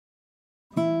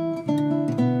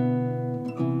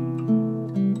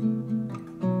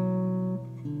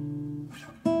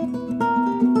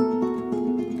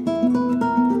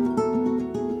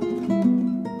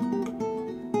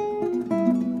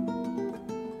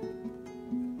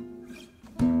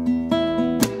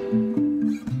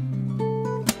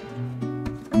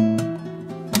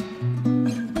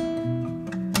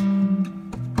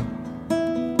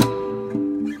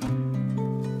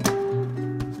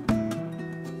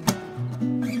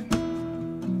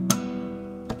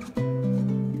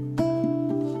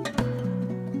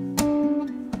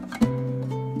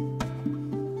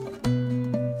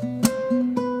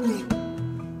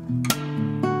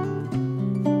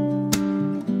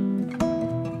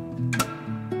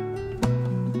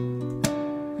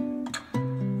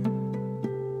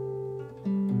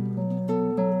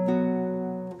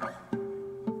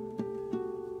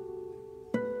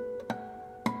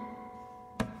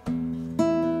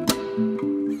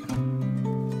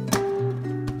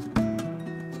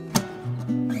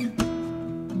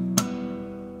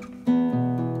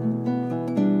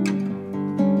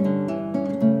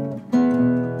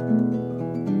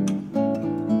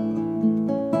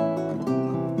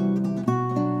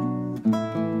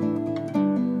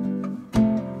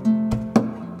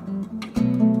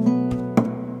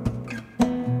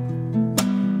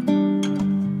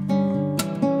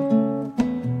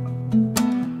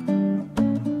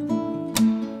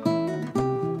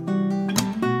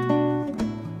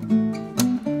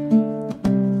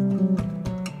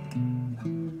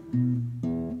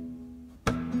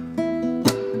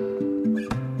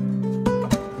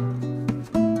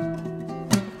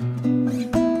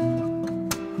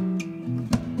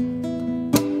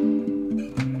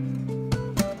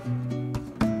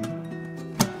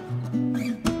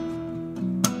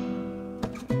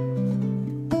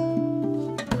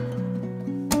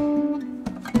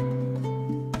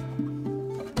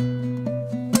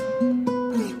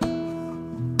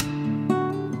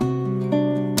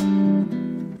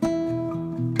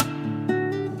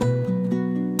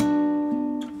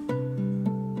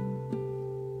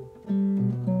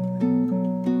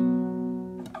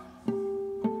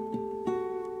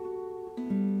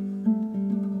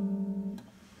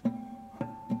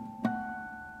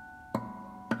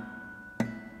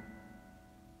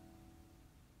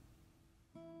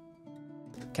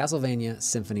Castlevania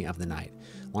Symphony of the Night,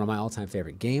 one of my all-time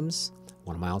favorite games,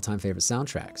 one of my all-time favorite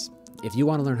soundtracks. If you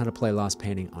want to learn how to play Lost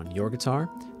Painting on your guitar,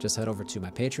 just head over to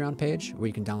my Patreon page where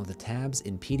you can download the tabs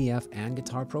in PDF and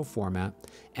Guitar Pro format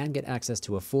and get access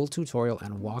to a full tutorial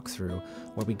and walkthrough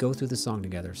where we go through the song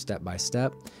together step by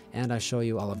step, and I show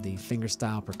you all of the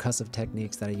fingerstyle percussive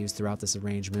techniques that I use throughout this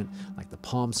arrangement, like the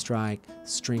palm strike,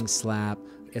 string slap.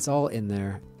 It's all in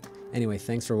there. Anyway,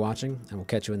 thanks for watching, and we'll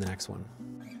catch you in the next one.